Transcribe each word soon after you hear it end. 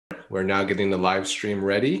We're now getting the live stream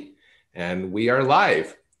ready, and we are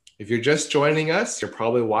live. If you're just joining us, you're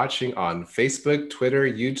probably watching on Facebook, Twitter,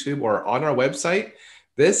 YouTube, or on our website.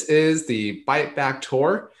 This is the Bite Back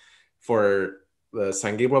Tour for the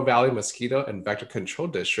San Gabriel Valley Mosquito and Vector Control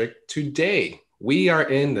District. Today, we are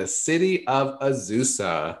in the city of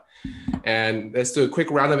Azusa. And let's do a quick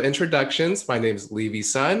round of introductions. My name is Levy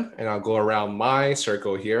Sun, and I'll go around my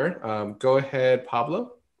circle here. Go ahead,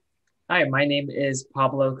 Pablo. Hi, my name is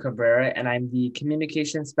Pablo Cabrera, and I'm the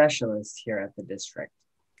communication specialist here at the district.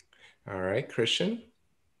 All right, Christian.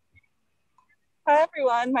 Hi,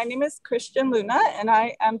 everyone. My name is Christian Luna, and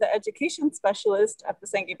I am the education specialist at the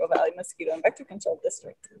San Gabriel Valley Mosquito and Vector Control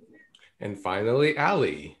District. And finally,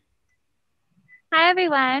 Ali. Hi,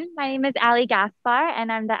 everyone. My name is Ali Gaspar,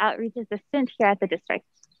 and I'm the outreach assistant here at the district.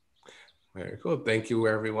 Very cool. Thank you,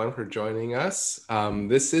 everyone, for joining us.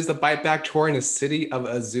 This is the Bite Back Tour in the city of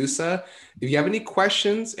Azusa. If you have any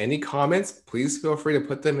questions, any comments, please feel free to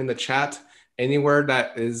put them in the chat anywhere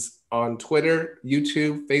that is on Twitter,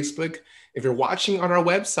 YouTube, Facebook. If you're watching on our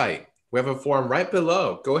website, we have a form right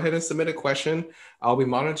below. Go ahead and submit a question. I'll be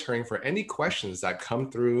monitoring for any questions that come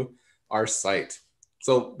through our site.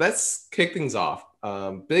 So let's kick things off.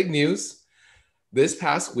 Big news. This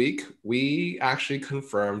past week, we actually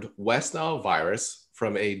confirmed West Nile virus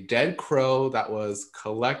from a dead crow that was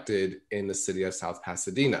collected in the city of South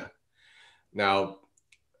Pasadena. Now,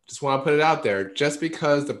 just want to put it out there, just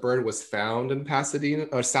because the bird was found in Pasadena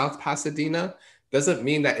or South Pasadena doesn't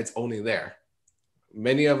mean that it's only there.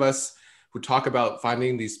 Many of us who talk about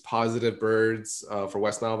finding these positive birds for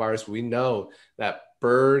West Nile virus, we know that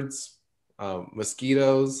birds,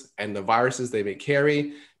 mosquitoes, and the viruses they may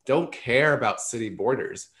carry don't care about city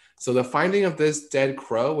borders. So the finding of this dead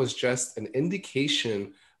crow was just an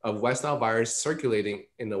indication of West Nile virus circulating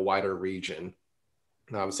in the wider region.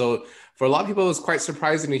 So for a lot of people, it was quite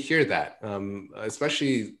surprising to hear that,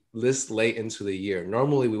 especially this late into the year.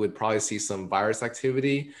 Normally, we would probably see some virus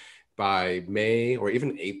activity by May or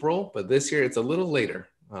even April, but this year it's a little later.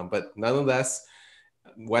 But nonetheless,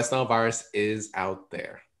 West Nile virus is out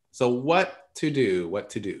there. So what to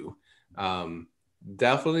do?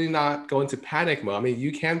 Definitely not going to panic mode. I mean,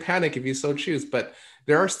 you can panic if you so choose, but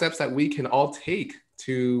there are steps that we can all take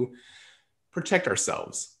to protect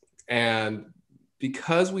ourselves. And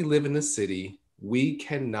because we live in the city, we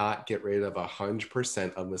cannot get rid of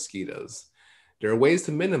 100% of mosquitoes. There are ways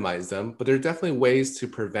to minimize them, but there are definitely ways to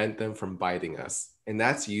prevent them from biting us. And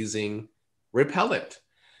that's using repellent.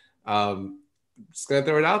 Just gonna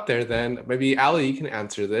throw it out there then. Maybe Ali, you can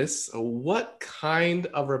answer this. What kind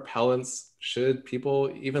of repellents should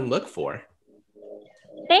people even look for?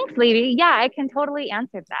 Thanks, Levy. Yeah, I can totally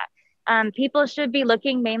answer that. People should be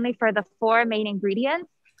looking mainly for the 4 main ingredients,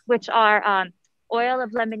 which are oil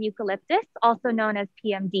of lemon eucalyptus, also known as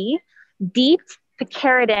PMD, DEET,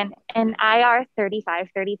 picaridin, and IR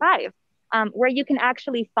 3535. Where you can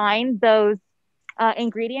actually find those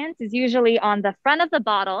ingredients is usually on the front of the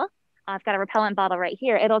bottle. I've got a repellent bottle right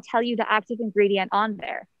here. It'll tell you the active ingredient on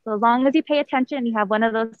there. So as long as you pay attention and you have one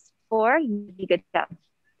of those 4, you'll be good to go.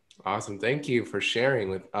 Awesome. Thank you for sharing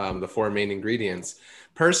with the 4 main ingredients.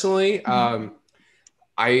 Personally,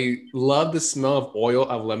 I love the smell of oil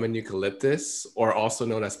of lemon eucalyptus, or also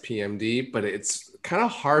known as PMD, but it's kind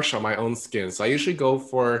of harsh on my own skin. So I usually go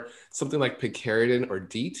for something like picaridin or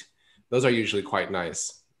DEET. Those are usually quite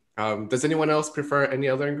nice. Does anyone else prefer any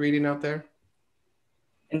other ingredient out there?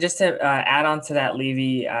 And just to add on to that,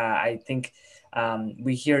 Levy, I think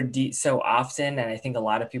we hear DEET so often, and I think a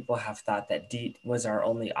lot of people have thought that DEET was our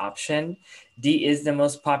only option. DEET is the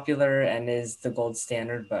most popular and is the gold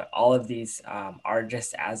standard, but all of these are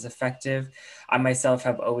just as effective. I myself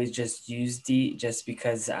have always just used DEET just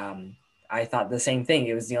because I thought the same thing.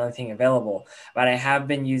 It was the only thing available. But I have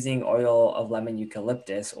been using oil of lemon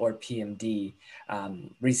eucalyptus, or PMD,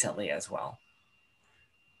 recently as well.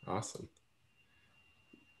 Awesome.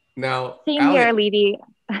 Now, same here, Levy.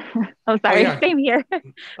 Oh, sorry. Yeah. Same here.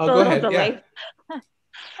 Oh, go ahead. Yeah.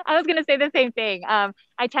 I was going to say the same thing.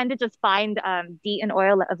 I tend to just find DEET and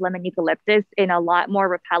oil of lemon eucalyptus in a lot more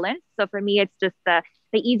repellent. So for me, it's just the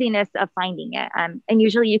easiness of finding it. And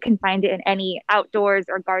usually you can find it in any outdoors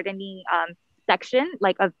or gardening section,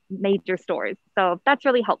 like of major stores. So that's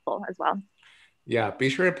really helpful as well. Yeah, be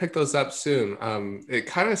sure to pick those up soon. It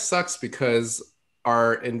kind of sucks because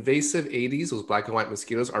our invasive Aedes, those black and white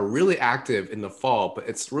mosquitoes, are really active in the fall, but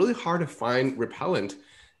it's really hard to find repellent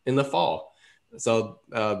in the fall. So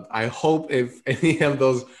I hope if any of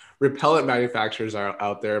those repellent manufacturers are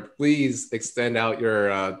out there, please extend out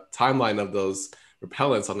your timeline of those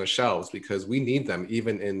repellents on the shelves, because we need them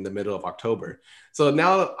even in the middle of October. So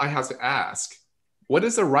now I have to ask, what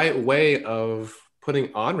is the right way of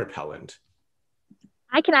putting on repellent?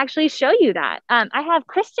 I can actually show you that. I have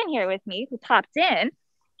Christian here with me who popped in,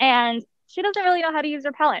 and she doesn't really know how to use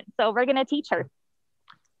repellent. So we're going to teach her.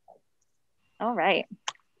 All right.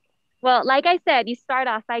 Well, like I said, you start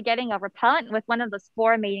off by getting a repellent with one of those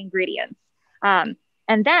 4 main ingredients. And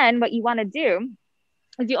then what you want to do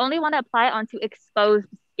is you only want to apply it onto exposed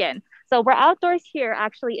skin. So we're outdoors here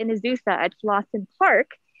actually in Azusa at Flosson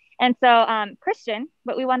Park. And so Christian,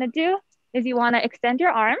 what we want to do is you want to extend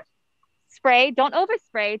your arm, spray, don't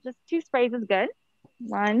overspray, just 2 sprays is good.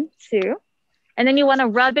 1, 2. And then you want to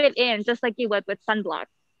rub it in just like you would with sunblock.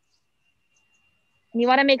 And you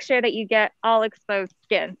want to make sure that you get all exposed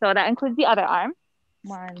skin. So that includes the other arm.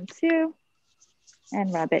 1, 2,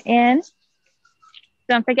 and rub it in.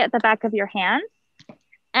 Don't forget the back of your hand.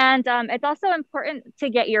 And it's also important to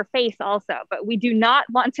get your face also, but we do not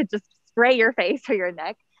want to just spray your face or your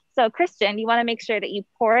neck. So Christian, you want to make sure that you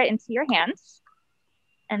pour it into your hands,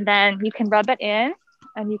 and then you can rub it in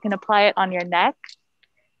and you can apply it on your neck.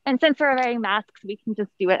 And since we're wearing masks, we can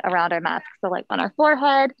just do it around our mask. So like on our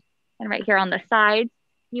forehead and right here on the sides.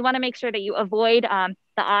 You want to make sure that you avoid the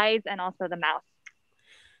eyes and also the mouth.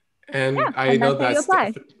 And yeah, I and know that's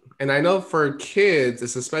and I know for kids,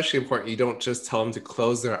 it's especially important. You don't just tell them to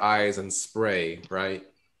close their eyes and spray, right?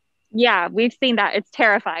 Yeah, we've seen that. It's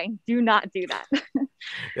terrifying. Do not do that.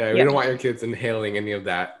 Yeah, we don't want your kids inhaling any of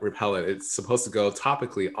that repellent. It's supposed to go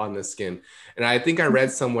topically on the skin. And I think I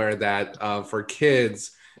read somewhere that for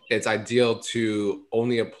kids, it's ideal to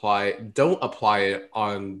only don't apply it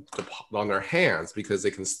on their hands, because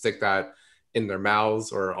they can stick that in their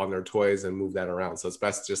mouths or on their toys and move that around. So it's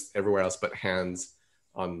best just everywhere else but hands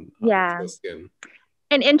on the skin.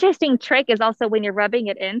 An interesting trick is also when you're rubbing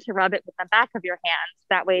it in, to rub it with the back of your hands.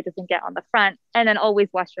 That way it doesn't get on the front. And then always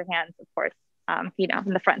wash your hands, of course,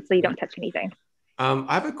 in the front, so you don't touch anything. I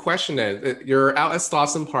have a question then. You're out at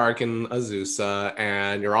Slauson Park in Azusa,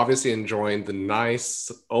 and you're obviously enjoying the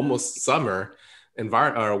nice, almost summer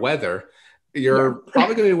weather. You're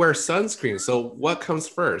probably going to wear sunscreen. So what comes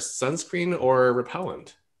first, sunscreen or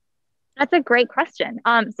repellent? That's a great question.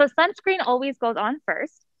 So sunscreen always goes on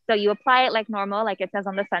first. So you apply it like normal, like it says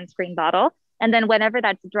on the sunscreen bottle. And then whenever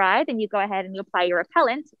that's dry, then you go ahead and you apply your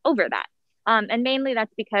repellent over that. And mainly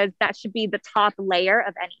that's because that should be the top layer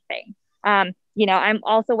of anything. I'm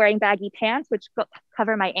also wearing baggy pants, which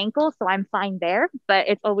cover my ankles, so I'm fine there. But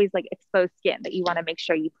it's always like exposed skin that you want to make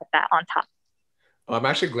sure you put that on top. Well, I'm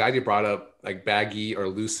actually glad you brought up like baggy or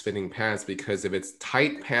loose fitting pants, because if it's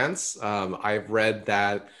tight pants, I've read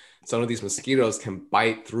that some of these mosquitoes can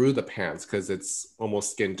bite through the pants because it's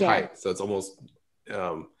almost skin tight. Yeah. So it's almost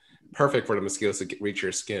perfect for the mosquitoes to reach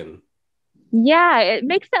your skin. Yeah, it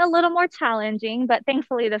makes it a little more challenging, but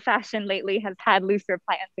thankfully the fashion lately has had looser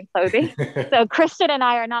pants and clothing. So Christian and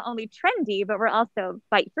I are not only trendy, but we're also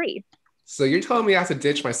bite-free. So you're telling me I have to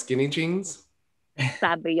ditch my skinny jeans?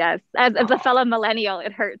 Sadly, yes. As a fellow millennial,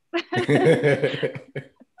 it hurts.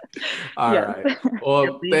 All right.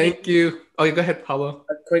 Well, thank you. Oh, go ahead, Pablo.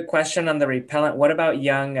 A quick question on the repellent. What about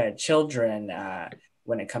young children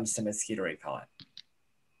when it comes to mosquito repellent?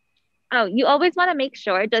 Oh, you always want to make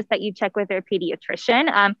sure just that you check with their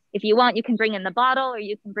pediatrician. If you want, you can bring in the bottle, or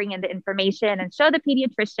you can bring in the information and show the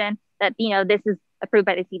pediatrician that, this is approved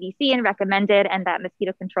by the CDC and recommended, and that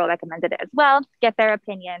mosquito control recommended it as well. Get their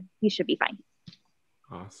opinion. You should be fine.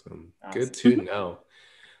 Awesome. Good to know.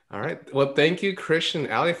 All right. Well, thank you, Christian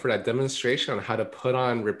and Ali, for that demonstration on how to put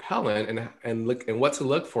on repellent and what to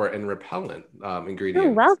look for in repellent ingredients.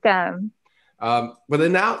 You're welcome. But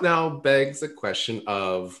then now begs the question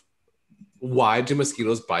of, why do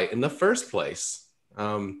mosquitoes bite in the first place?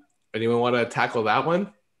 Anyone want to tackle that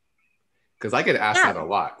one? Because I get asked that a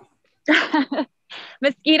lot.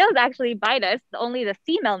 Mosquitoes actually bite us, only the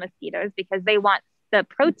female mosquitoes, because they want the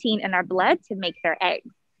protein in our blood to make their eggs.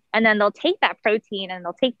 And then they'll take that protein and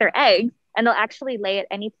they'll take their eggs and they'll actually lay it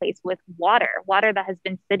any place with water that has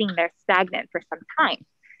been sitting there stagnant for some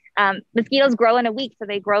time. Mosquitoes grow in a week, so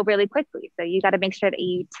they grow really quickly. So you got to make sure that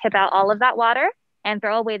you tip out all of that water and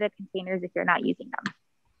throw away the containers if you're not using them.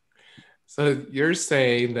 So you're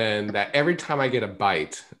saying then that every time I get a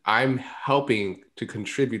bite, I'm helping to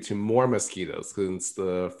contribute to more mosquitoes, since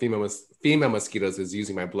the female mosquitoes is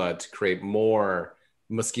using my blood to create more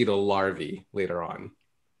mosquito larvae later on.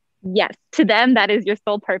 Yes, to them, that is your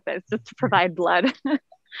sole purpose, just to provide blood.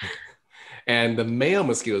 And the male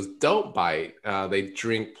mosquitoes don't bite. They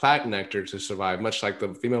drink plant nectar to survive, much like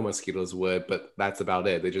the female mosquitoes would, but that's about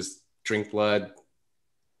it. They just drink blood,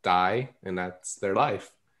 die, and that's their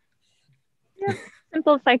life. Yeah,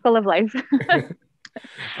 simple cycle of life.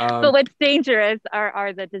 But what's dangerous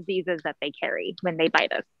are the diseases that they carry when they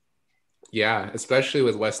bite us. Yeah, especially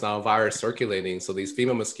with West Nile virus circulating. So these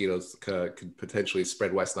female mosquitoes could potentially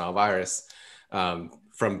spread West Nile virus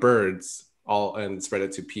from birds and spread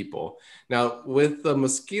it to people. Now, with the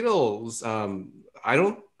mosquitoes,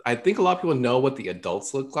 I think a lot of people know what the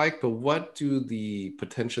adults look like, but what do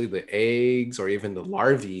potentially the eggs or even the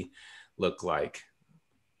larvae look like?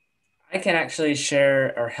 I can actually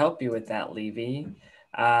share or help you with that, Levy.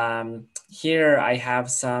 Here I have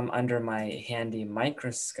some under my handy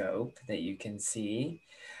microscope that you can see.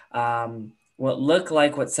 What look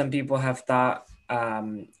like what some people have thought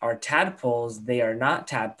are tadpoles, they are not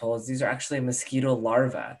tadpoles. These are actually mosquito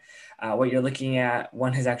larvae. What you're looking at,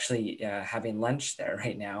 one is actually having lunch there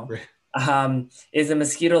right now, is a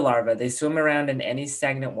mosquito larva. They swim around in any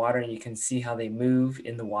stagnant water, and you can see how they move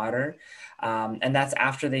in the water. And that's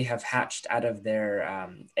after they have hatched out of their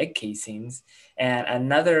egg casings. And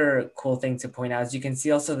another cool thing to point out is you can see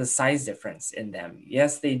also the size difference in them.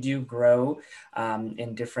 Yes, they do grow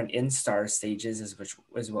in different instar stages, which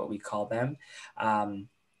is what we call them.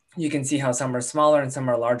 You can see how some are smaller and some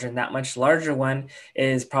are larger, and that much larger one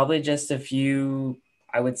is probably just a few,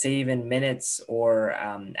 I would say even minutes or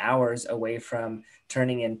hours away from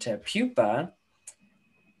turning into pupa.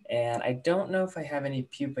 And I don't know if I have any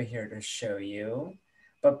pupa here to show you,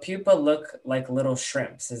 but pupa look like little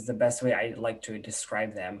shrimps is the best way I like to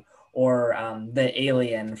describe them, or the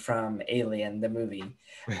alien from Alien, the movie.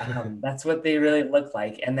 That's what they really look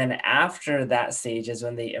like. And then after that stage is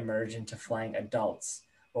when they emerge into flying adults.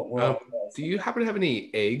 Do you happen to have any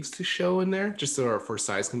eggs to show in there, just for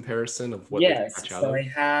size comparison of what they can hatch out so of? I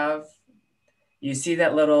have, you see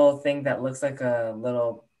that little thing that looks like a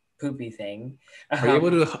little poopy thing. Are you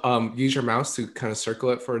able to use your mouse to kind of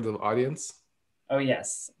circle it for the audience? Oh,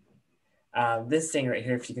 yes. This thing right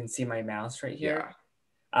here, if you can see my mouse right here,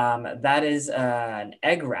 that is an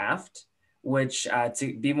egg raft, which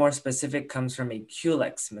to be more specific comes from a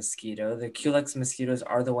Culex mosquito. The Culex mosquitoes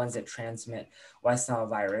are the ones that transmit West Nile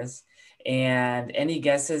virus. And any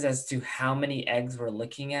guesses as to how many eggs we're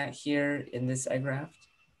looking at here in this egg raft?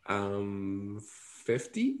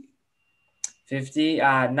 50? 50,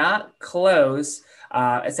 not close.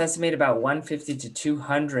 It's estimated about 150 to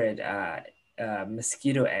 200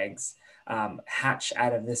 mosquito eggs hatch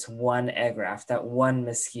out of this one egg raft that one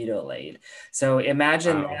mosquito laid. So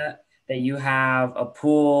imagine that you have a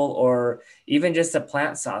pool or even just a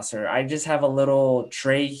plant saucer. I just have a little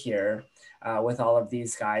tray here with all of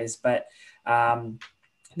these guys, but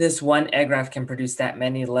this one egg raft can produce that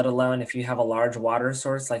many, let alone if you have a large water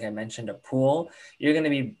source, like I mentioned, a pool, you're going to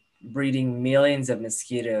be breeding millions of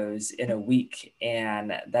mosquitoes in a week,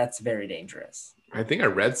 and that's very dangerous. I think I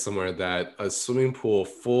read somewhere that a swimming pool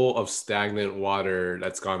full of stagnant water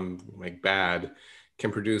that's gone like bad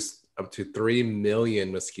can produce up to 3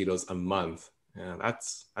 million mosquitoes a month. Yeah,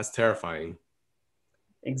 that's terrifying.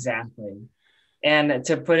 Exactly. And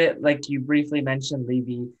to put it like you briefly mentioned,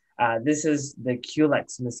 Levy, this is the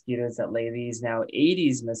Culex mosquitoes that lay these. Now,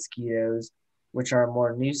 Aedes mosquitoes, which are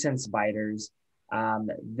more nuisance biters,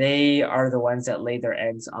 they are the ones that lay their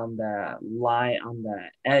eggs on the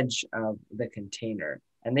edge of the container,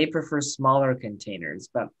 and they prefer smaller containers.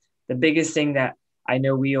 But the biggest thing that I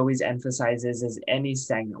know we always emphasize is any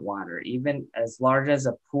stagnant water, even as large as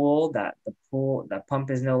a pool, that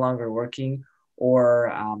pump is no longer working, or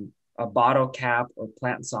a bottle cap or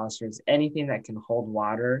plant saucers, anything that can hold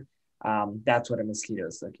water. That's what a mosquito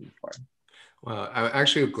is looking for. Well, I'm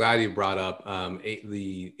actually glad you brought up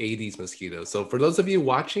the Aedes mosquitoes. So for those of you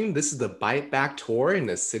watching, this is the Bite Back tour in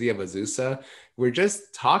the city of Azusa. We're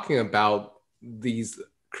just talking about these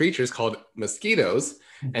creatures called mosquitoes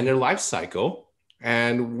and their life cycle.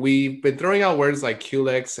 And we've been throwing out words like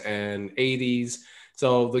Culex and Aedes.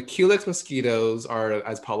 So the Culex mosquitoes are,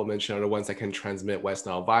 as Paulo mentioned, are the ones that can transmit West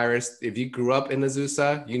Nile virus. If you grew up in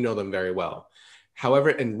Azusa, you know them very well.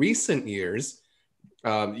 However, in recent years,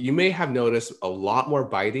 you may have noticed a lot more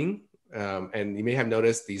biting, and you may have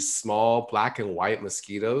noticed these small black and white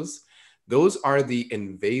mosquitoes. Those are the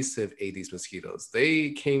invasive Aedes mosquitoes.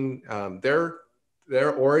 They came, their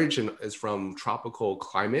origin is from tropical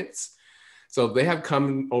climates. So they have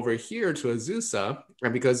come over here to Azusa,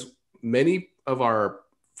 and because many of our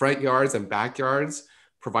front yards and backyards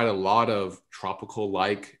provide a lot of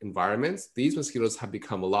tropical-like environments, these mosquitoes have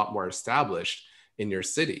become a lot more established in your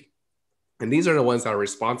city. And these are the ones that are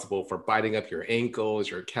responsible for biting up your ankles,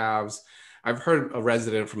 your calves. I've heard a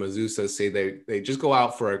resident from Azusa say they just go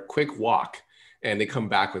out for a quick walk and they come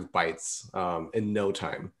back with bites in no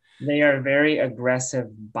time. They are very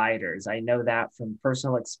aggressive biters. I know that from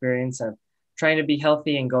personal experience of trying to be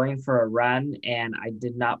healthy and going for a run, and I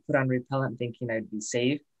did not put on repellent thinking I'd be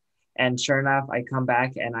safe. And sure enough, I come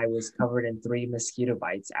back and I was covered in 3 mosquito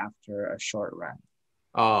bites after a short run.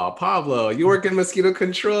 Oh, Pablo, you work in mosquito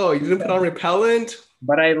control. You didn't put on repellent?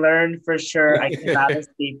 But I learned for sure I cannot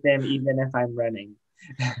escape them even if I'm running.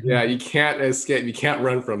 Yeah, you can't escape. You can't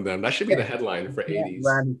run from them. That should be the headline for Aedes.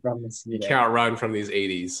 Run from mosquitoes. You can't run from these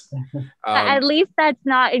Aedes. At least that's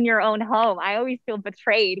not in your own home. I always feel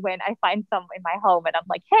betrayed when I find some in my home and I'm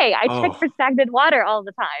like, hey, I check for stagnant water all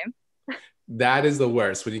the time. That is the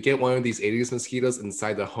worst. When you get one of these Aedes mosquitoes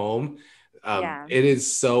inside the home, it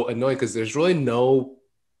is so annoying because there's really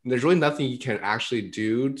nothing you can actually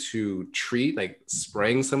do to treat, like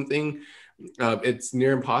spraying something. It's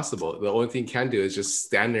near impossible. The only thing you can do is just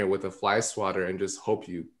stand there with a fly swatter and just hope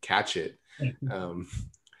you catch it.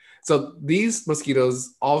 So these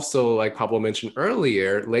mosquitoes also, like Pablo mentioned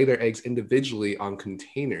earlier, lay their eggs individually on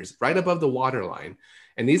containers right above the water line.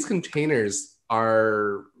 And these containers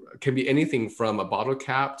can be anything from a bottle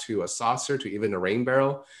cap to a saucer to even a rain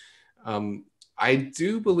barrel. I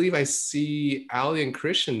do believe I see Ali and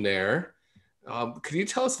Christian there. Could you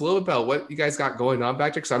tell us a little about what you guys got going on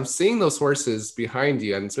back there? Because I'm seeing those horses behind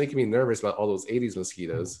you and it's making me nervous about all those Aedes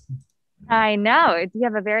mosquitoes. I know. You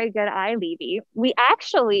have a very good eye, Levy. We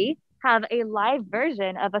actually have a live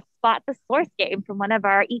version of a Spot the Source game from one of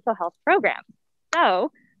our EcoHealth programs.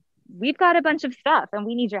 So we've got a bunch of stuff and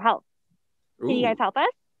we need your help. Can you guys help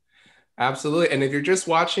us? Absolutely. And if you're just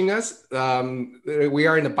watching us, we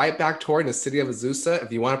are in a bite back tour in the city of Azusa.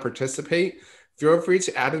 If you want to participate, feel free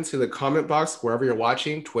to add into the comment box wherever you're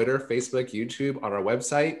watching, Twitter, Facebook, YouTube, on our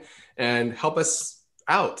website, and help us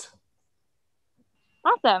out.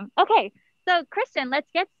 Awesome. Okay. So Christian, let's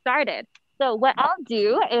get started. So what I'll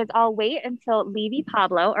do is I'll wait until Levy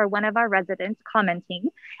Pablo or one of our residents commenting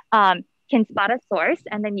can spot a source,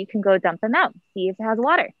 and then you can go dump them out, see if it has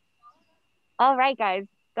water. All right, guys,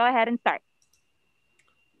 go ahead and start.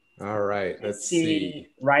 All right, let's see.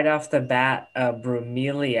 Right off the bat,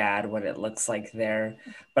 bromeliad, what it looks like there.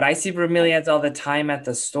 But I see bromeliads all the time at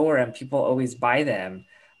the store and people always buy them.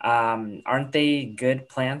 Aren't they good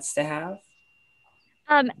plants to have?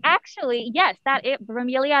 Actually, yes,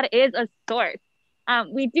 bromeliad is a source.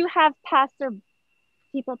 We do have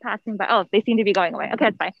people passing by. Oh, they seem to be going away. Okay,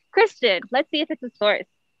 that's fine. Christian, let's see if it's a source.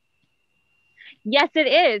 Yes, it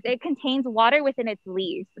is. It contains water within its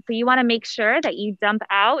leaves. So you want to make sure that you dump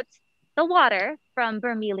out the water from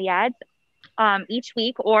bromeliads each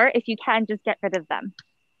week, or if you can, just get rid of them.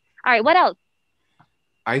 All right, what else?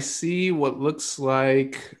 I see what looks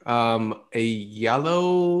like a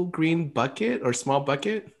yellow-green bucket or small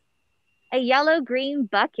bucket. A yellow-green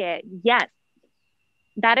bucket. Yes,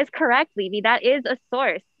 that is correct, Levy. That is a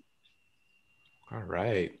source. All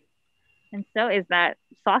right. And so is that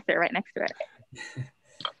saucer right next to it.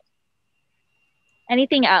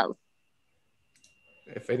 Anything else?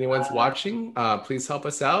 If anyone's watching, please help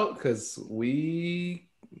us out because we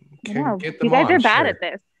can get them on. You guys are bad at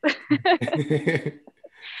this.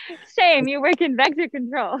 Shame, you work in vector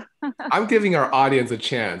control. I'm giving our audience a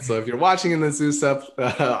chance. So if you're watching in the Azusa,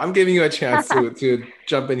 I'm giving you a chance to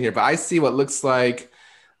jump in here. But I see what looks like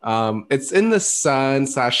it's in the sun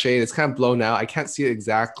 / shade. It's kind of blown out. I can't see it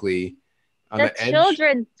exactly. On the edge.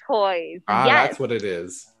 Children's toys. Yes. That's what it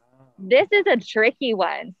is. This is a tricky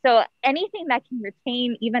one. So anything that can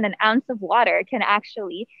retain even an ounce of water can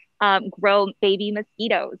actually grow baby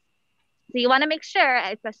mosquitoes. So you want to make sure,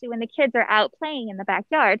 especially when the kids are out playing in the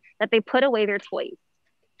backyard, that they put away their toys.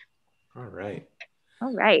 All right.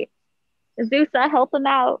 Azusa, help them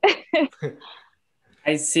out.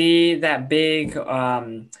 I see that big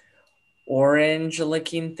orange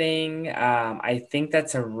looking thing. I think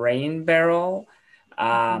that's a rain barrel.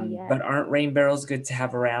 But aren't rain barrels good to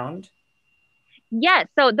have around? Yes,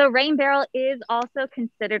 so the rain barrel is also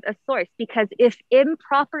considered a source because if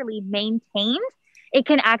improperly maintained, it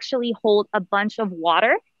can actually hold a bunch of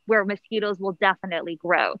water where mosquitoes will definitely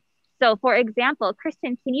grow. So for example,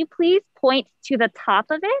 Christian, can you please point to the top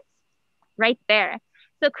of it? Right there.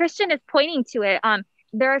 So Christian is pointing to it.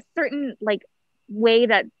 There are certain way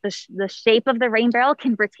that the shape of the rain barrel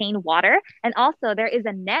can retain water. And also there is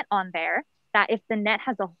a net on there that if the net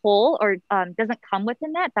has a hole or doesn't come with the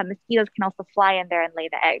net, that mosquitoes can also fly in there and lay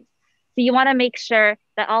the eggs. So you want to make sure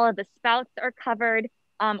that all of the spouts are covered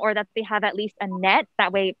or that they have at least a net.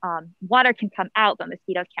 That way water can come out, but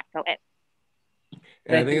mosquitoes can't go in.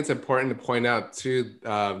 And I think it's important to point out too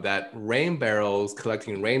that rain barrels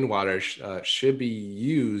collecting rainwater should be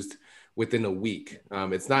used within a week.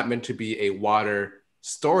 It's not meant to be a water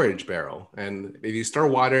storage barrel. And if you store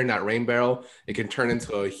water in that rain barrel, it can turn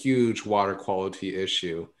into a huge water quality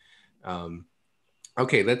issue.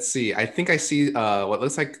 Okay, let's see. I think I see what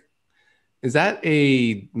looks like, is that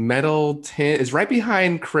a metal tin? It's right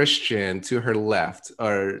behind Christian to her left,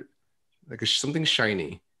 or like something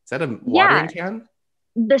shiny. Is that a watering Yeah, can?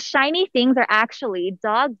 the shiny things are actually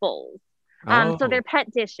dog bowls. So Oh, they're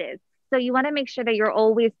pet dishes. So you want to make sure that you're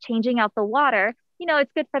always changing out the water.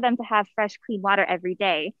 It's good for them to have fresh, clean water every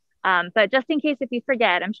day. But just in case if you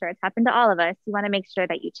forget, I'm sure it's happened to all of us, you want to make sure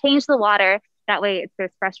that you change the water. That way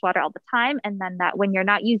there's fresh water all the time. And then that when you're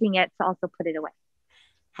not using it, to also put it away.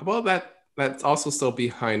 how about that? That's also still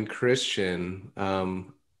behind Christian.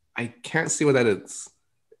 I can't see what that is.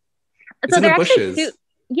 It's So in the there are actually two, bushes.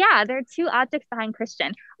 yeah, there are two objects behind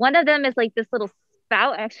Christian. One of them is like this little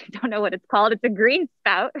spout. I actually don't know what it's called. It's a green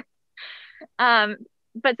spout. Um,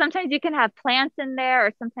 but sometimes you can have plants in there,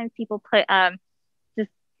 or sometimes people put just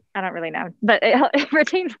I don't really know, but it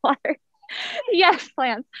retains water. Yes,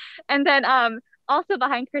 plants. And then also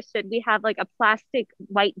behind Christian, we have like a plastic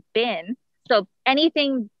white bin. So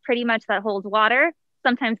anything pretty much that holds water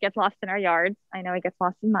sometimes gets lost in our yards. I know it gets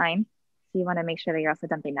lost in mine. So you want to make sure that you're also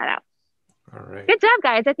dumping that out. All right. Good job,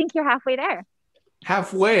 guys. I think you're halfway there.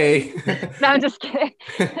 Halfway. No, I'm just kidding.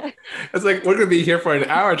 It's like we're gonna be here for an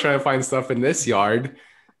hour trying to find stuff in this yard.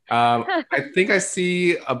 I think I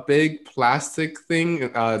see a big plastic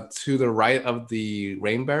thing to the right of the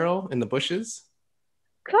rain barrel in the bushes.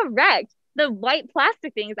 Correct. The white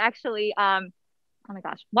plastic thing is actually oh my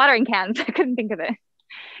gosh, watering cans. I couldn't think of it.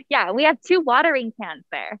 Yeah, we have two watering cans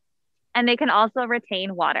there, and they can also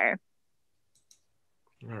retain water.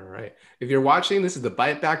 All right. If you're watching, this is the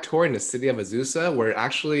Bite Back tour in the city of Azusa. We're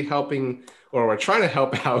actually helping, or we're trying to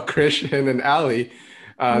help out Christian and Ali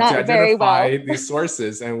to Not very well. identify these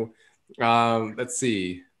sources. And let's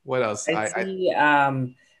see, what else? I see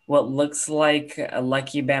what looks like a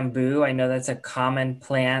lucky bamboo. I know that's a common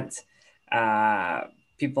plant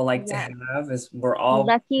people like to Yes, have. Is we're all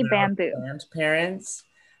lucky bamboo. plant parents,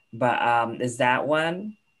 but is that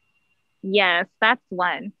one? Yes, that's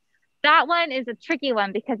one. That one is a tricky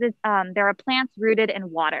one because there are plants rooted in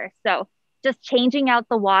water. So just changing out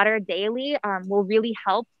the water daily will really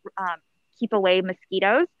help keep away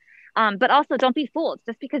mosquitoes. But also don't be fooled.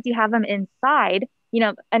 Just because you have them inside,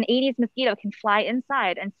 an Aedes mosquito can fly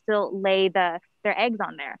inside and still lay their eggs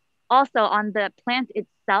on there. Also on the plant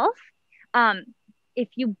itself, um, if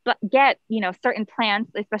you get, certain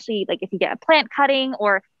plants, especially like if you get a plant cutting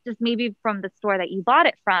or just maybe from the store that you bought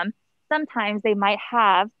it from, sometimes they might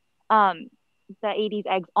have the Aedes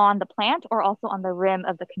eggs on the plant or also on the rim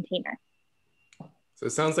of the container. So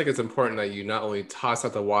it sounds like it's important that you not only toss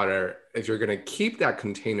out the water, if you're going to keep that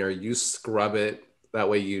container, you scrub it. That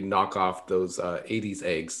way you knock off those Aedes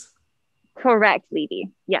eggs. Correct,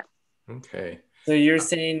 Levy. Yes. Okay. So you're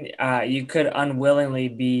saying you could unwillingly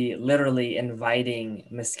be literally inviting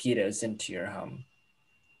mosquitoes into your home.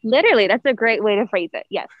 Literally, that's a great way to phrase it.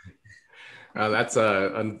 Yes. That's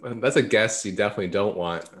a guess you definitely don't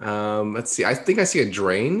want. Let's see. I think I see a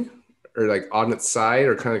drain or like on its side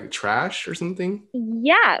or kind of like trash or something.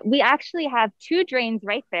 Yeah, we actually have two drains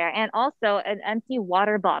right there and also an empty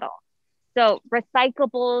water bottle. So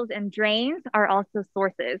recyclables and drains are also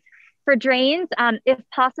sources. For drains, if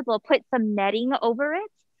possible, put some netting over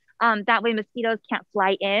it. That way mosquitoes can't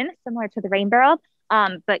fly in, similar to the rain barrel,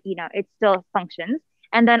 but it still functions.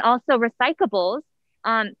 And then also recyclables.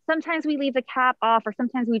 Sometimes we leave the cap off, or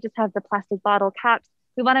sometimes we just have the plastic bottle caps.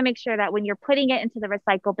 We want to make sure that when you're putting it into the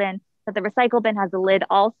recycle bin, that the recycle bin has a lid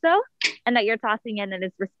also, and that you're tossing it in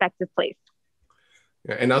its respective place.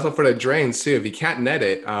 Yeah, and also for the drains too, if you can't net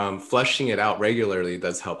it, flushing it out regularly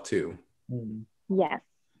does help too. Yes.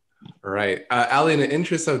 All right. Ali, in the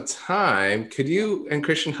interest of time, could you and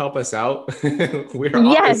Christian help us out? We're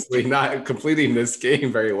obviously not completing this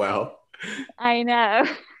game very well. I know.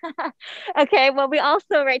 Okay, well, we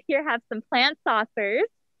also right here have some plant saucers.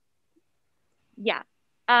 Yeah.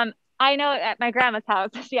 I know at my grandma's house,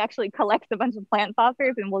 she actually collects a bunch of plant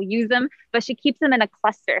saucers and will use them, but she keeps them in a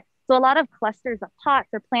cluster. So a lot of clusters of pots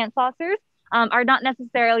or plant saucers are not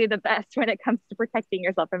necessarily the best when it comes to protecting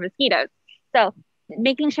yourself from mosquitoes. So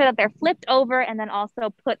making sure that they're flipped over and then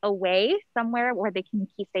also put away somewhere where they can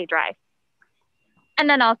stay dry. And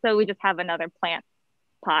then also we just have another plant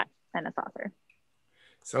pot and a saucer.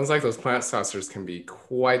 Sounds like those plant saucers can be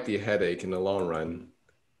quite the headache in the long run.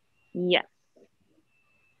 Yes.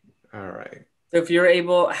 All right. So if you're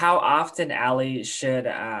able, how often, Ali, should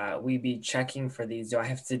we be checking for these? Do I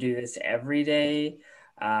have to do this every day?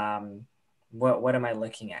 What am I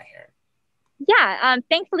looking at here? Yeah,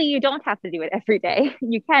 thankfully you don't have to do it every day.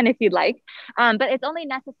 You can if you'd like, but it's only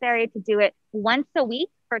necessary to do it once a week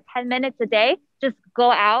for 10 minutes a day. Just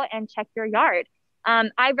go out and check your yard.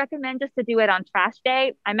 I recommend just to do it on trash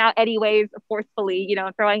day. I'm out anyways, forcefully,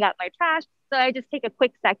 throwing out my trash. So I just take a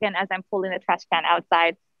quick second as I'm pulling the trash can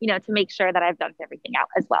outside, to make sure that I've dumped everything out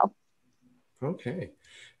as well. Okay.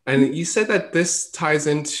 And you said that this ties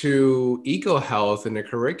into EcoHealth in the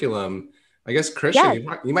curriculum. I guess, Christian,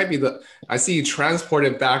 Yes. you might be I see you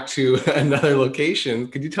transported back to another location.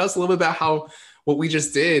 Could you tell us a little bit about how what we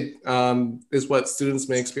just did is what students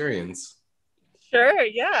may experience? Sure.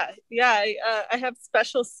 Yeah. I have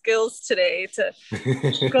special skills today to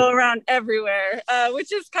go around everywhere,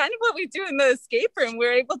 which is kind of what we do in the escape room.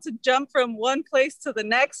 We're able to jump from one place to the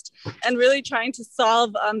next and really trying to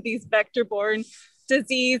solve these vector-borne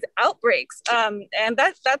disease outbreaks. And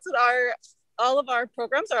that's what all of our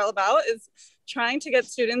programs are all about, is trying to get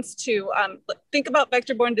students to think about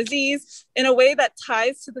vector-borne disease in a way that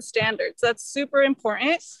ties to the standards. That's super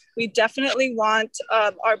important. We definitely want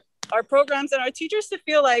our programs and our teachers to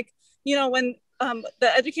feel like, when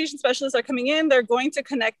the education specialists are coming in, they're going to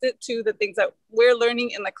connect it to the things that we're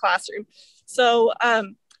learning in the classroom. So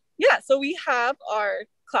so we have our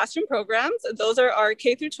classroom programs. Those are our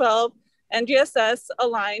K through 12 NGSS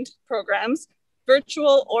aligned programs,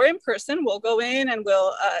 virtual or in person. We'll go in and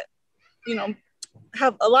we'll,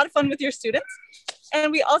 have a lot of fun with your students. And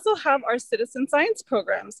we also have our citizen science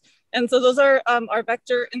programs. And so those are our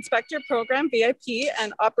Vector Inspector Program, VIP,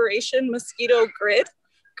 and Operation Mosquito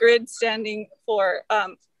Grid standing for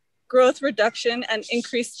growth reduction and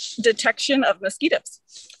increased detection of mosquitoes.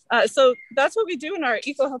 So that's what we do in our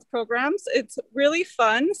EcoHealth programs. It's really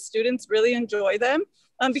fun. Students really enjoy them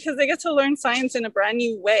because they get to learn science in a brand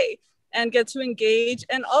new way and get to engage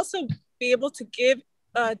and also be able to give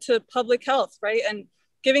to public health, right? And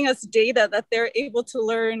giving us data that they're able to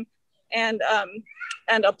learn and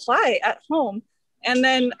apply at home. And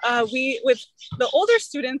then with the older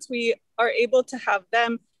students, we are able to have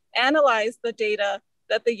them analyze the data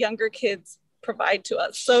that the younger kids provide to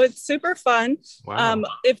us. So it's super fun. Wow.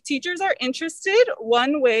 If teachers are interested,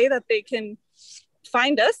 one way that they can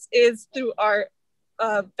find us is through our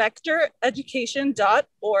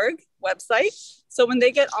vectoreducation.org website. So when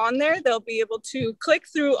they get on there, they'll be able to click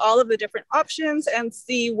through all of the different options and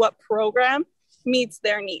see what program meets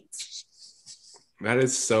their needs. That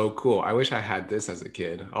is so cool. I wish I had this as a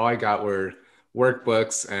kid. All I got were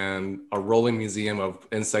workbooks and a rolling museum of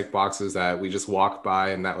insect boxes that we just walked by,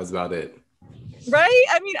 and that was about it. Right?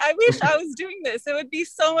 I mean, I wish I was doing this. It would be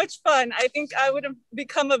so much fun. I think I would have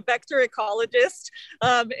become a vector ecologist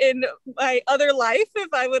in my other life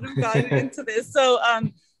if I would have gotten into this. So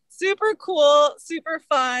super cool, super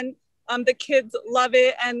fun. The kids love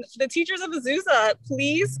it. And the teachers of Azusa,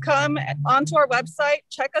 please come onto our website,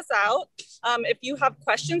 check us out. If you have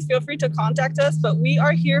questions, feel free to contact us, but we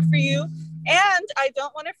are here for you. And I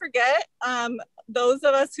don't want to forget those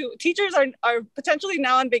of us who, teachers are potentially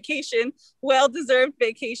now on vacation, well-deserved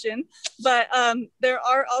vacation, but there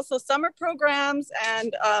are also summer programs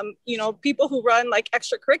and, people who run like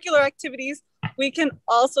extracurricular activities. We can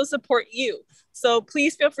also support you. So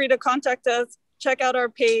please feel free to contact us, check out our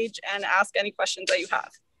page and ask any questions that you have.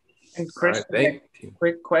 And Chris,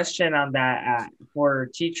 quick question on that for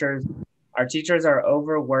teachers. Our teachers are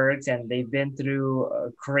overworked and they've been through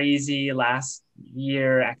a crazy last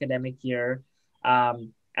year, academic year.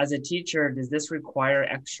 As a teacher, does this require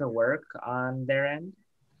extra work on their end?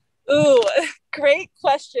 Ooh, great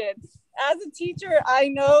question. As a teacher, I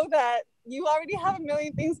know that you already have a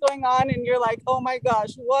million things going on and you're like, oh my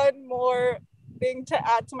gosh, one more thing to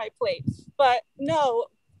add to my plate. But no,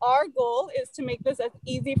 our goal is to make this as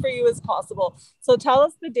easy for you as possible. So tell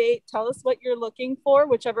us the date, tell us what you're looking for,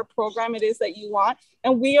 whichever program it is that you want.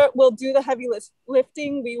 And we'll do the heavy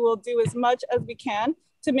lifting. We will do as much as we can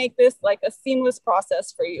to make this like a seamless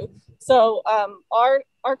process for you. So our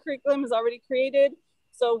curriculum is already created.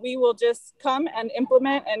 So we will just come and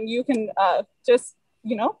implement and you can just,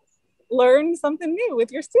 learn something new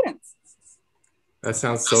with your students. That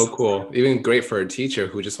sounds so cool. Even great for a teacher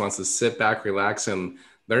who just wants to sit back, relax, and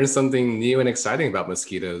learn something new and exciting about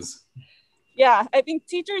mosquitoes. Yeah, I think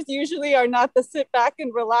teachers usually are not the sit back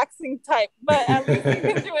and relaxing type, but at least you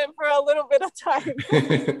can do it for a little bit of time.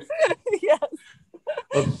 Yes.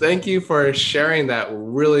 Well, thank you for sharing that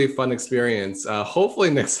really fun experience. Hopefully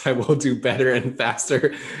next time we'll do better and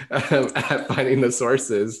faster at finding the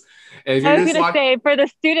sources. And if you're I was going to say, for the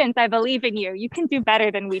students, I believe in you. You can do better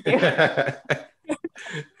than we do.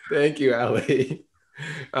 Thank you, Ali.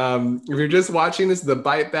 If you're just watching this, the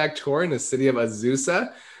Bite Back Tour in the city of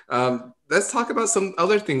Azusa, let's talk about some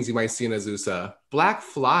other things you might see in Azusa. Black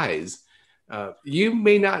flies. You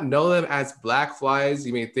may not know them as black flies.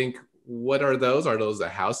 You may think, what are those? Are those the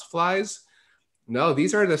house flies? No,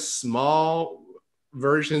 these are the small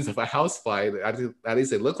versions of a housefly. At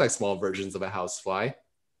least they look like small versions of a housefly.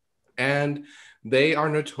 And they are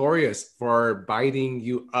notorious for biting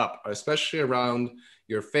you up, especially around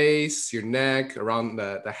your face, your neck, around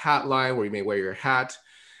the hat line where you may wear your hat.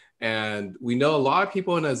 And we know a lot of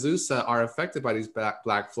people in Azusa are affected by these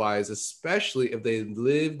black flies, especially if they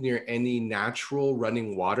live near any natural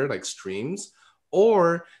running water like streams,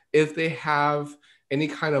 or if they have any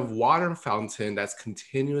kind of water fountain that's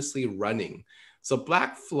continuously running. So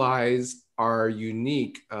black flies are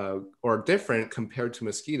unique or different compared to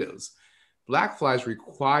mosquitoes. Black flies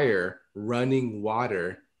require running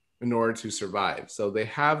water in order to survive. So they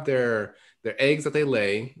have their eggs that they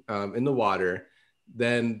lay in the water.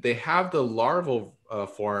 Then they have the larval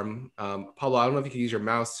form. Paulo, I don't know if you can use your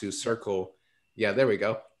mouse to circle. Yeah, there we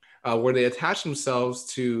go. Where they attach themselves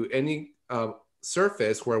to any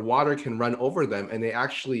surface where water can run over them, and they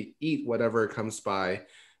actually eat whatever comes by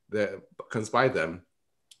them.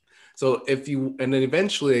 So and then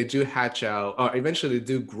eventually they do hatch out, or eventually they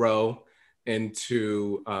do grow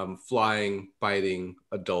into flying, biting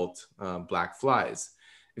adult black flies.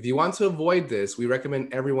 If you want to avoid this, we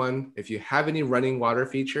recommend everyone, if you have any running water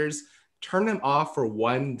features, turn them off for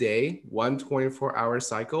one day, one 24-hour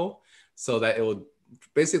cycle, so that it will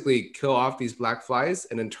basically kill off these black flies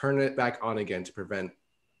and then turn it back on again to prevent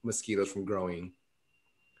mosquitoes from growing.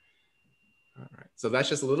 All right, so that's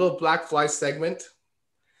just a little black fly segment.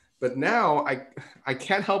 But now I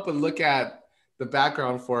can't help but look at the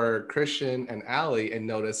background for Christian and Allie and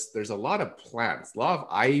notice there's a lot of plants, a lot of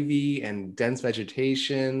ivy and dense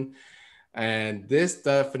vegetation. And this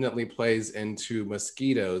definitely plays into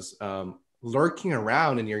mosquitoes lurking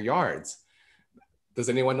around in your yards. Does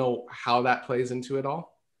anyone know how that plays into it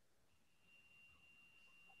all?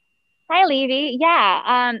 Hi, Levy.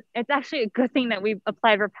 Yeah, it's actually a good thing that we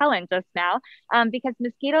applied repellent just now, because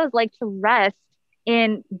mosquitoes like to rest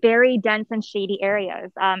in very dense and shady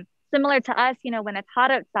areas. Similar to us, when it's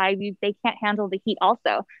hot outside, they can't handle the heat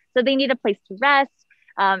also. So they need a place to rest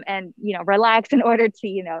and, relax in order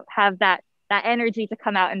to, have that energy to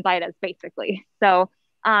come out and bite us, basically. So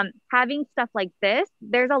having stuff like this,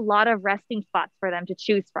 there's a lot of resting spots for them to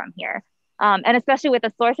choose from here. And especially with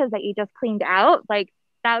the sources that you just cleaned out, like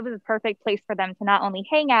that was a perfect place for them to not only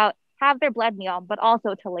hang out, have their blood meal, but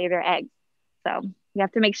also to lay their eggs. So you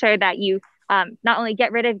have to make sure that you not only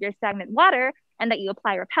get rid of your stagnant water, and that you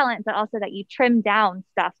apply repellent, but also that you trim down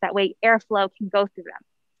stuff. That way airflow can go through them.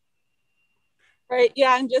 Right,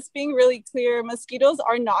 yeah, and just being really clear, mosquitoes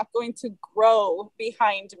are not going to grow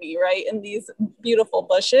behind me, right, in these beautiful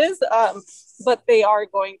bushes, but they are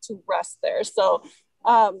going to rest there. So,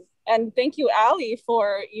 and thank you, Allie,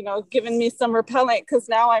 for, giving me some repellent, because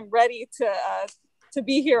now I'm ready to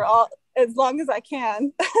be here as long as I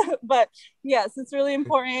can. But yes, it's really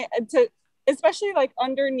important to, especially like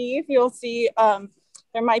underneath, you'll see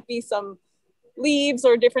there might be some leaves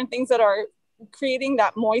or different things that are creating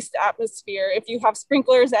that moist atmosphere. If you have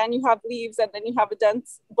sprinklers and you have leaves and then you have a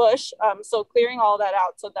dense bush, so clearing all that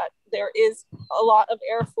out so that there is a lot of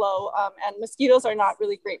airflow, and mosquitoes are not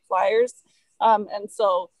really great flyers. And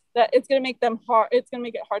so that it's going to make them hard. It's going to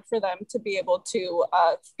make it hard for them to be able to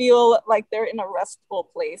feel like they're in a restful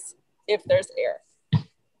place if there's air.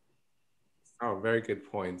 Oh, very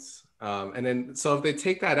good points. And then, so if they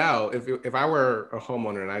take that out, if I were a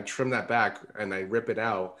homeowner and I trim that back and I rip it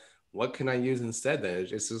out, what can I use instead then?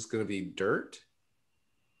 Is this going to be dirt?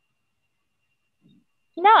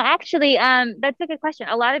 No, actually, that's a good question.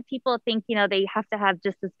 A lot of people think, they have to have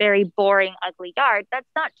just this very boring, ugly yard. That's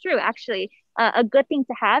not true. Actually, a good thing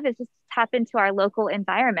to have is just tap into our local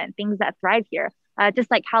environment, things that thrive here,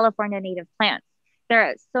 just like California native plants. There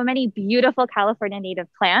are so many beautiful California native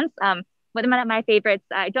plants. One of my favorites,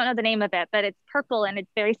 I don't know the name of it, but it's purple and it's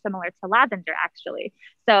very similar to lavender, actually.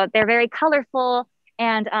 So they're very colorful,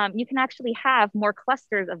 and you can actually have more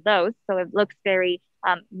clusters of those. So it looks very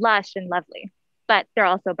lush and lovely, but they're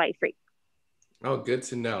also bite-free. Oh, good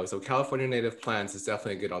to know. So California native plants is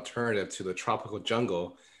definitely a good alternative to the tropical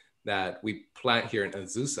jungle that we plant here in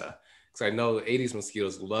Azusa. Because I know Aedes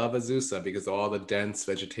mosquitoes love Azusa because of all the dense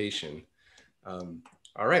vegetation.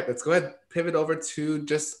 All right, let's go ahead, pivot over to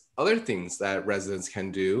just other things that residents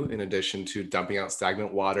can do in addition to dumping out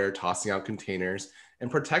stagnant water, tossing out containers,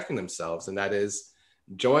 and protecting themselves. And that is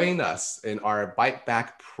join us in our Bite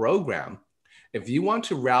Back program. If you want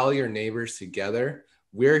to rally your neighbors together,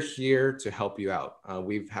 we're here to help you out.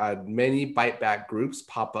 We've had many Bite Back groups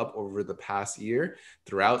pop up over the past year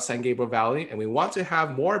throughout San Gabriel Valley, and we want to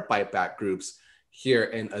have more Bite Back groups here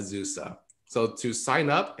in Azusa. So to sign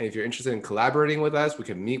up, and if you're interested in collaborating with us, we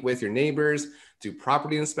can meet with your neighbors, do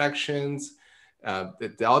property inspections,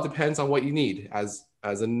 It all depends on what you need as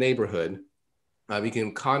a neighborhood. You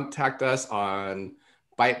can contact us on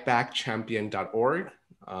bitebackchampion.org,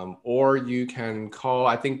 or you can call,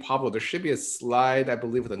 I think, Pablo, there should be a slide, I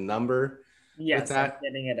believe, with a number. Yes, with that. I'm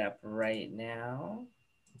getting it up right now.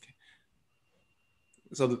 Okay.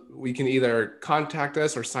 So we can either contact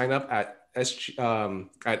us or sign up at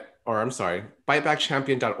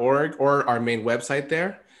bitebackchampion.org or our main website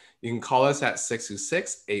there. You can call us at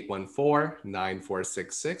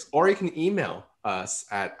 626-814-9466, or you can email us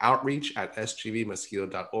at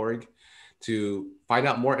outreach@sgvmosquito.org to find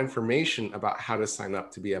out more information about how to sign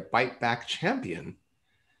up to be a Bite Back Champion.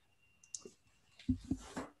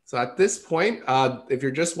 So at this point, if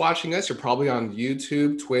you're just watching us, you're probably on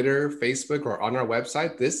YouTube, Twitter, Facebook, or on our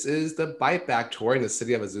website. This is the Bite Back Tour in the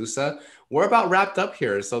city of Azusa. We're about wrapped up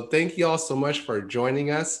here. So thank you all so much for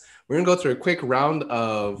joining us. We're gonna go through a quick round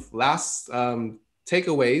of last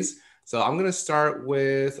takeaways. So I'm gonna start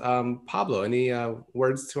with Pablo. Any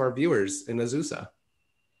words to our viewers in Azusa?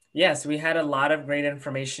 Yes, we had a lot of great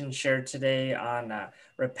information shared today on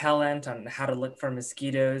repellent, on how to look for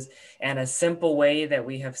mosquitoes, and a simple way that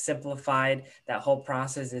we have simplified that whole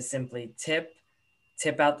process is simply tip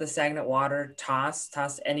out the stagnant water,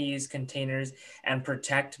 toss any used containers, and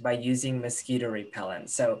protect by using mosquito repellent.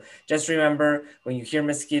 So just remember, when you hear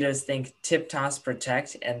mosquitoes, think tip, toss,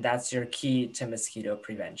 protect, and that's your key to mosquito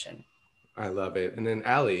prevention. I love it. And then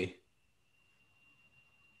Allie.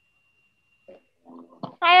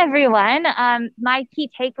 Hi, everyone. My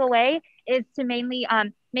key takeaway is to mainly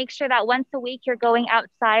make sure that once a week you're going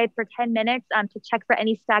outside for 10 minutes to check for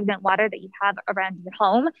any stagnant water that you have around your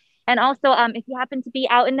home. And also, if you happen to be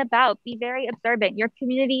out and about, be very observant. Your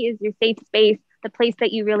community is your safe space, the place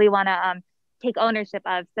that you really want to take ownership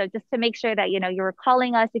of. So just to make sure that, you're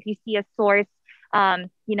calling us if you see a source, a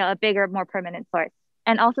bigger, more permanent source.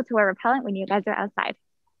 And also to wear repellent when you guys are outside.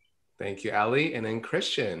 Thank you, Allie. And then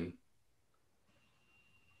Christian.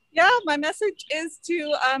 Yeah, my message is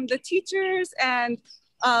to the teachers and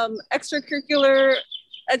extracurricular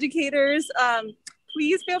educators.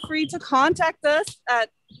 Please feel free to contact us at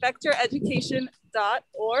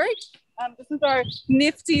vectoreducation.org. This is our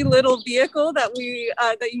nifty little vehicle that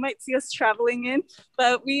that you might see us traveling in,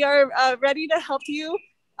 but we are ready to help you,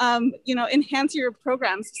 enhance your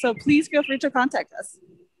programs. So please feel free to contact us.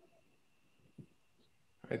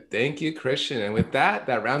 Thank you, Christian. And with that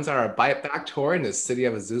rounds out our Bite Back tour in the city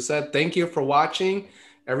of Azusa. Thank you for watching.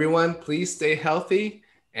 Everyone, please stay healthy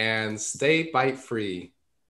and stay bite free.